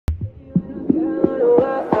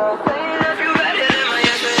Hey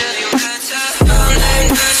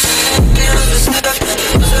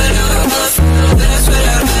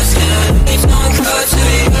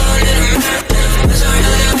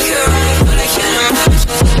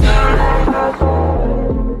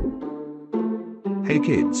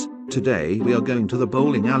kids, today we are going to the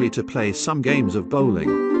bowling alley to play some games of bowling.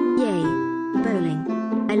 Yay!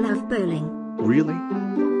 Bowling. I love bowling. Really?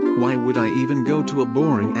 Why would I even go to a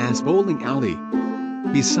boring-ass bowling alley?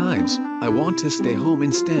 Besides, I want to stay home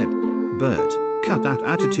instead. Bert, cut that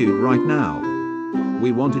attitude right now.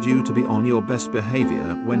 We wanted you to be on your best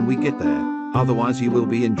behavior when we get there, otherwise you will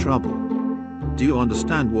be in trouble. Do you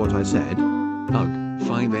understand what I said? Ugh,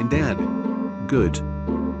 fine then, Dad. Good.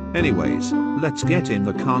 Anyways, let's get in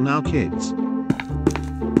the car now, kids.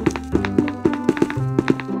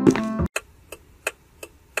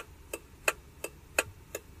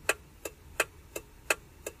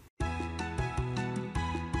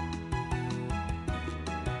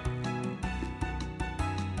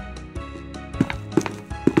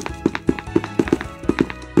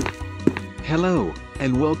 Hello,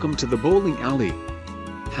 and welcome to the bowling alley.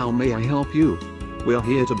 How may I help you? We're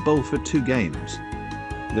here to bowl for 2 games.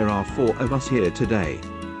 There are 4 of us here today.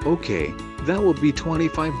 Okay, that will be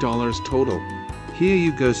 $25 total. Here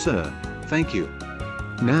you go, sir. Thank you.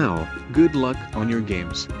 Now, good luck on your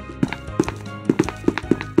games.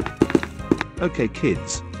 Okay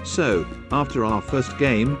kids, so, after our first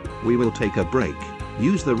game, we will take a break,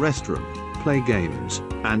 use the restroom, play games,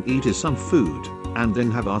 and eat some food, and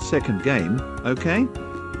then have our second game, okay?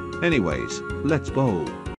 Anyways, let's bowl.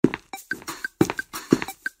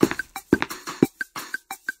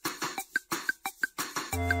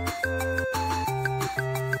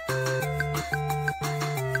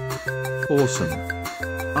 Awesome.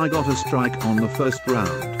 I got a strike on the first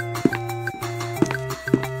round.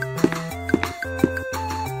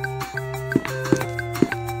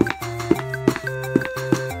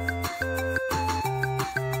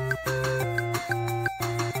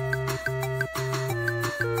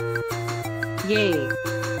 Yay!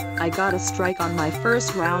 I got a strike on my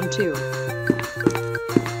first round too.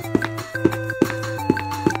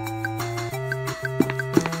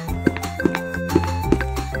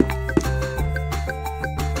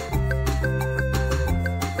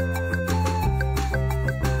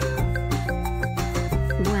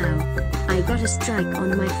 I got a strike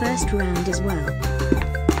on my first round as well.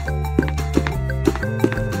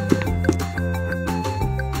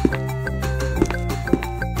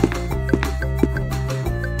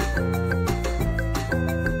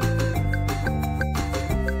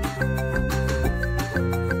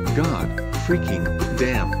 God, freaking,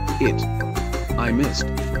 damn, it. I missed.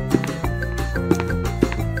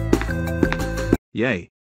 Yay.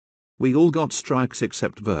 We all got strikes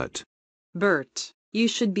except Bert. Bert, you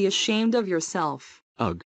should be ashamed of yourself.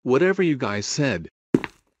 Ugh, whatever you guys said.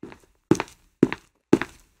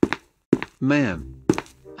 Man.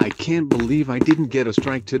 I can't believe I didn't get a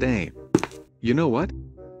strike today. You know what?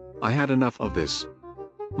 I had enough of this.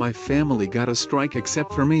 My family got a strike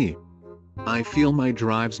except for me. I feel my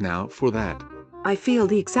drives now for that. I feel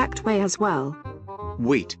the exact way as well.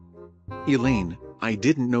 Wait. Elaine, I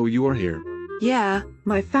didn't know you were here. Yeah,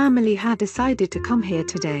 my family had decided to come here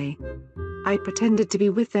today. I pretended to be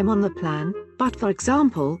with them on the plan, but for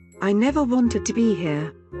example, I never wanted to be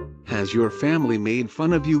here. Has your family made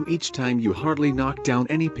fun of you each time you hardly knocked down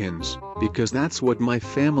any pins? Because that's what my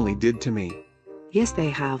family did to me. Yes, they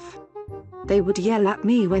have. They would yell at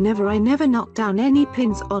me whenever I never knocked down any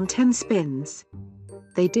pins on 10 spins.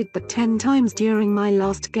 They did that 10 times during my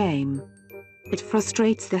last game. It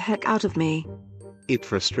frustrates the heck out of me. It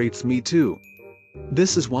frustrates me too.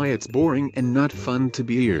 This is why it's boring and not fun to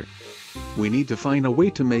be here. We need to find a way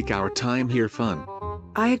to make our time here fun.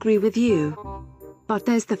 I agree with you. But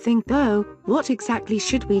there's the thing though, what exactly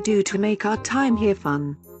should we do to make our time here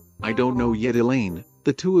fun? I don't know yet, Elaine.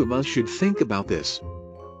 The two of us should think about this.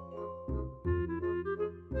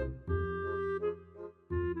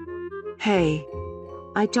 Hey.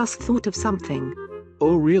 I just thought of something.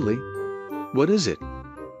 Oh really? What is it?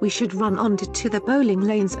 We should run onto the bowling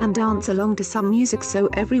lanes and dance along to some music so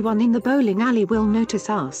everyone in the bowling alley will notice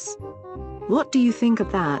us. What do you think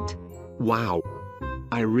of that? Wow.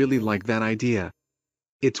 I really like that idea.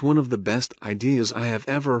 It's one of the best ideas I have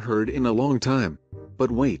ever heard in a long time.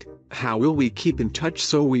 But wait, how will we keep in touch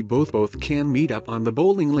so we both can meet up on the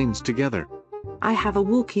bowling lanes together? I have a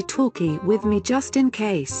walkie-talkie with me just in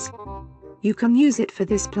case. You can use it for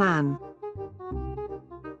this plan.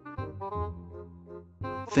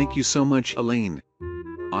 Thank you so much, Elaine.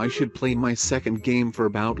 I should play my second game for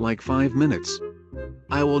about like 5 minutes.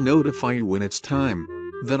 I will notify you when it's time.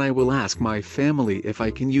 Then I will ask my family if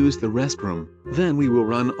I can use the restroom, then we will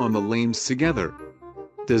run on the lanes together.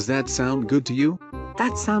 Does that sound good to you?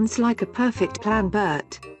 That sounds like a perfect plan,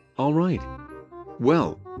 Bert. Alright.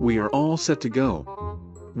 Well, we are all set to go.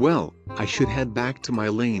 Well, I should head back to my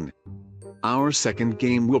lane. Our second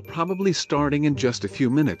game will probably starting in just a few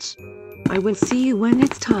minutes. I will see you when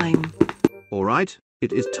it's time. Alright,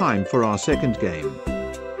 it is time for our second game.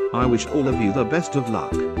 I wish all of you the best of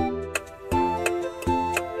luck.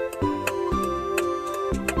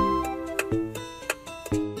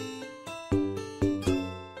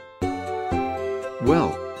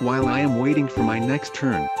 Well, while I am waiting for my next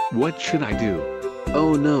turn, what should I do?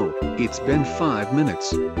 Oh no, it's been 5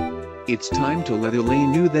 minutes. It's time to let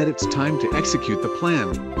Elaine know that it's time to execute the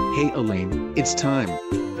plan. Hey Elaine, it's time.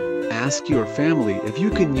 Ask your family if you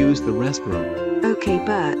can use the restroom. Okay,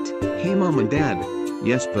 Bert. Hey Mom and Dad.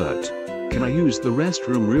 Yes, Bert. Can I use the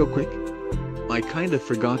restroom real quick? I kinda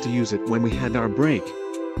forgot to use it when we had our break.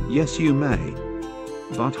 Yes, you may.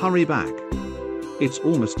 But hurry back. It's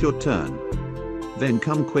almost your turn. Then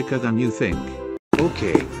come quicker than you think.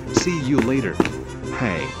 Okay, see you later.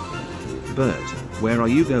 Hey. Bert, where are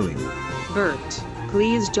you going? Bert,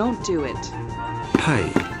 please don't do it. Hey,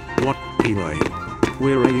 what, Elaine?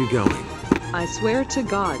 Where are you going? I swear to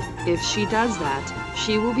God, if she does that,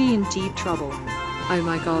 she will be in deep trouble. Oh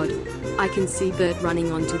my god. I can see Bert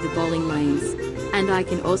running onto the bowling lanes. And I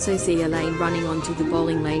can also see Elaine running onto the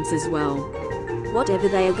bowling lanes as well. Whatever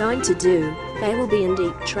they are going to do, they will be in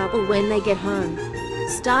deep trouble when they get home.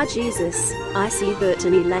 Star Jesus, I see Bert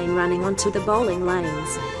and Elaine running onto the bowling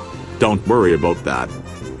lanes. Don't worry about that.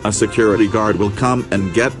 A security guard will come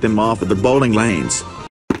and get them off of the bowling lanes.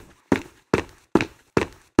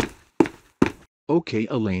 Okay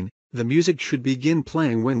Elaine, the music should begin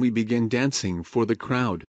playing when we begin dancing for the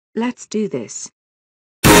crowd. Let's do this.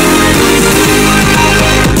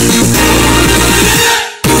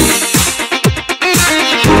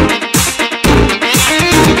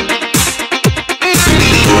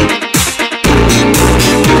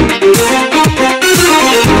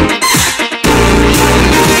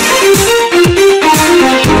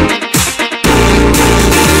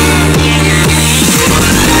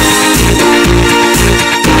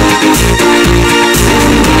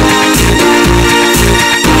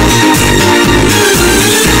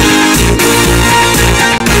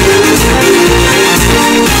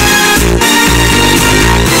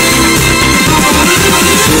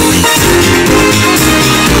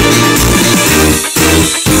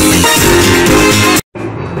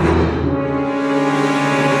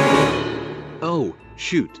 Oh,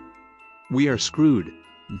 shoot. We are screwed.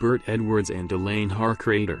 Bert Edwards and Elaine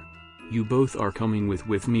Harcrater. You both are coming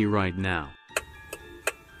with me right now.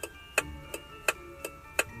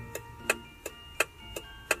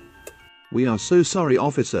 We are so sorry,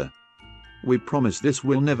 officer. We promise this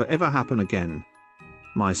will never ever happen again.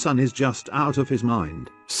 My son is just out of his mind.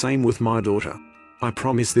 Same with my daughter. I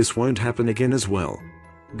promise this won't happen again as well.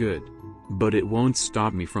 Good. But it won't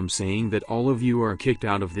stop me from saying that all of you are kicked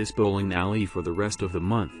out of this bowling alley for the rest of the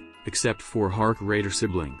month, except for Harcrater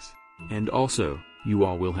siblings. And also, you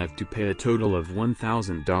all will have to pay a total of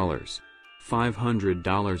 $1,000.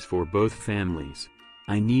 $500 for both families.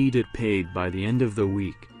 I need it paid by the end of the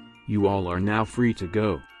week. You all are now free to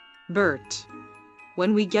go. Bert.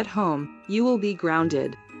 When we get home, you will be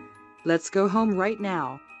grounded. Let's go home right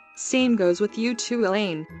now. Same goes with you too,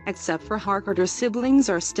 Elaine, except for Harcrater's siblings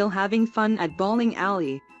are still having fun at bowling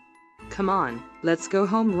alley. Come on, let's go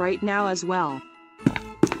home right now as well.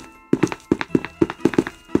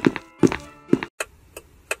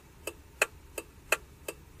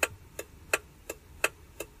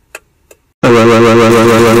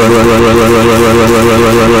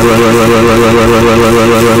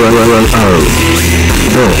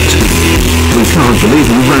 Bert. We can't believe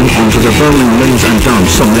you ran onto the bowling lanes and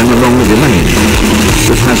danced on them along with Elaine.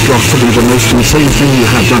 It has got to be the most insane thing you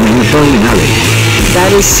have done in a bowling alley.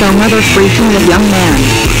 That is so mother freaking it, young man.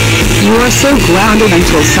 You are so grounded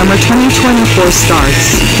until summer 2024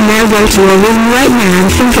 starts. Now go to your room right now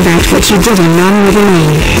and think about what you did along with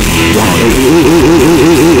Elaine.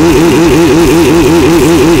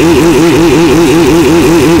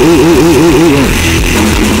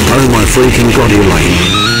 Oh my freaking god,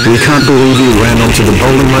 Elaine. We can't believe you ran onto the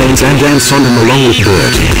bowling lanes and danced on them along with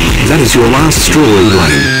Bert. That is your last straw,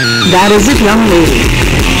 Elaine. That is it, young lady.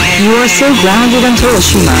 You are so grounded until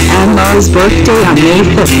Shima and Mara's birthday on May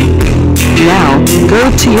 5th. Now, go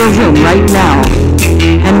to your room right now.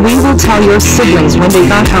 And we will tell your siblings when they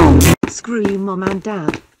got home. Screw you, Mom and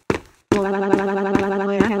Dad.